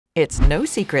It's no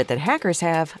secret that hackers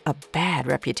have a bad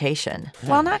reputation.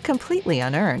 While not completely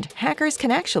unearned, hackers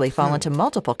can actually fall into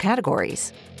multiple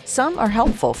categories. Some are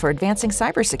helpful for advancing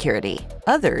cybersecurity.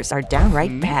 Others are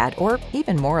downright bad or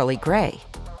even morally gray.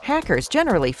 Hackers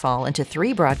generally fall into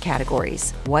three broad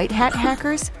categories: white hat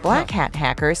hackers, black hat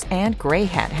hackers, and gray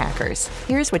hat hackers.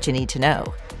 Here's what you need to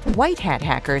know. White hat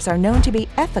hackers are known to be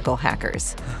ethical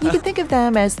hackers. You can think of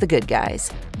them as the good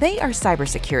guys. They are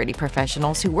cybersecurity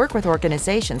professionals who work with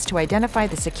organizations to identify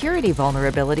the security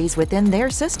vulnerabilities within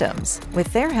their systems.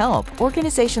 With their help,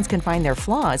 organizations can find their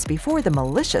flaws before the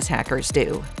malicious hackers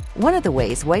do. One of the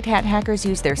ways white hat hackers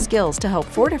use their skills to help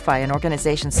fortify an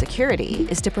organization's security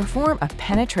is to perform a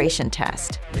penetration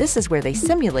test. This is where they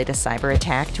simulate a cyber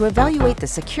attack to evaluate the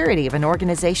security of an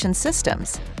organization's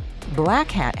systems.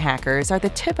 Black hat hackers are the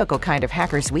typical kind of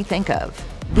hackers we think of.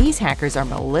 These hackers are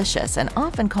malicious and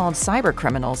often called cyber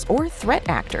criminals or threat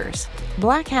actors.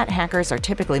 Black hat hackers are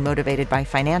typically motivated by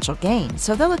financial gain,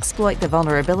 so they'll exploit the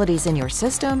vulnerabilities in your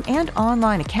system and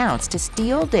online accounts to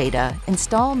steal data,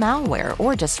 install malware,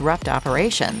 or disrupt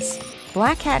operations.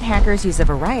 Black hat hackers use a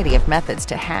variety of methods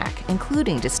to hack,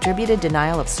 including distributed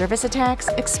denial of service attacks,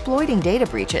 exploiting data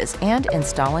breaches, and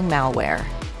installing malware.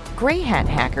 Gray hat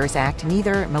hackers act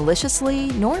neither maliciously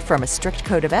nor from a strict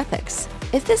code of ethics.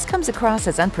 If this comes across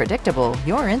as unpredictable,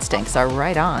 your instincts are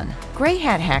right on. Gray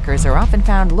hat hackers are often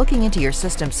found looking into your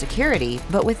system's security,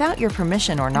 but without your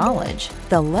permission or knowledge.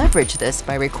 They'll leverage this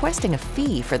by requesting a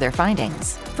fee for their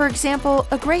findings. For example,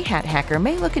 a gray hat hacker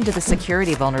may look into the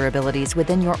security vulnerabilities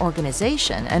within your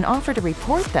organization and offer to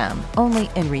report them,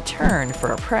 only in return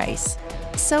for a price.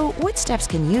 So, what steps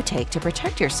can you take to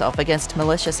protect yourself against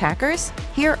malicious hackers?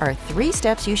 Here are 3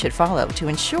 steps you should follow to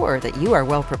ensure that you are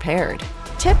well prepared.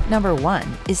 Tip number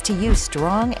 1 is to use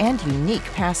strong and unique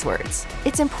passwords.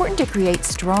 It's important to create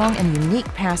strong and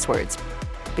unique passwords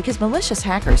because malicious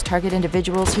hackers target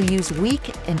individuals who use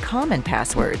weak and common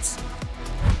passwords.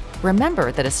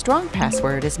 Remember that a strong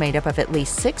password is made up of at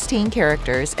least 16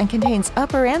 characters and contains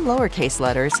upper and lowercase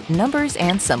letters, numbers,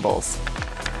 and symbols.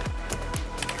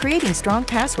 Creating strong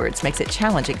passwords makes it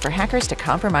challenging for hackers to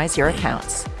compromise your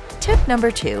accounts. Tip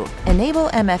number 2, enable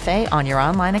MFA on your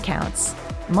online accounts.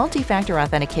 Multi-factor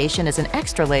authentication is an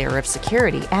extra layer of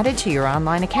security added to your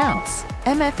online accounts.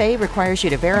 MFA requires you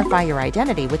to verify your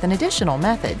identity with an additional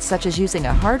method, such as using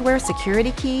a hardware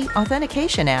security key,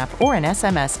 authentication app, or an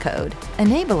SMS code.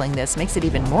 Enabling this makes it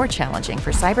even more challenging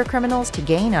for cybercriminals to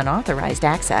gain unauthorized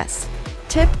access.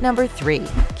 Tip number 3,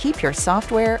 keep your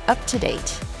software up to date.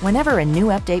 Whenever a new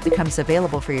update becomes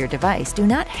available for your device, do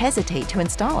not hesitate to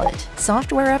install it.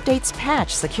 Software updates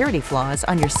patch security flaws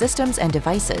on your systems and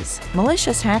devices.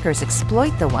 Malicious hackers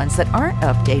exploit the ones that aren't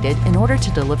updated in order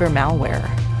to deliver malware.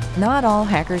 Not all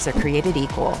hackers are created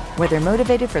equal, whether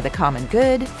motivated for the common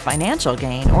good, financial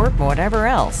gain, or whatever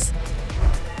else.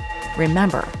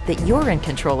 Remember that you're in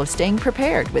control of staying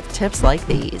prepared with tips like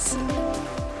these.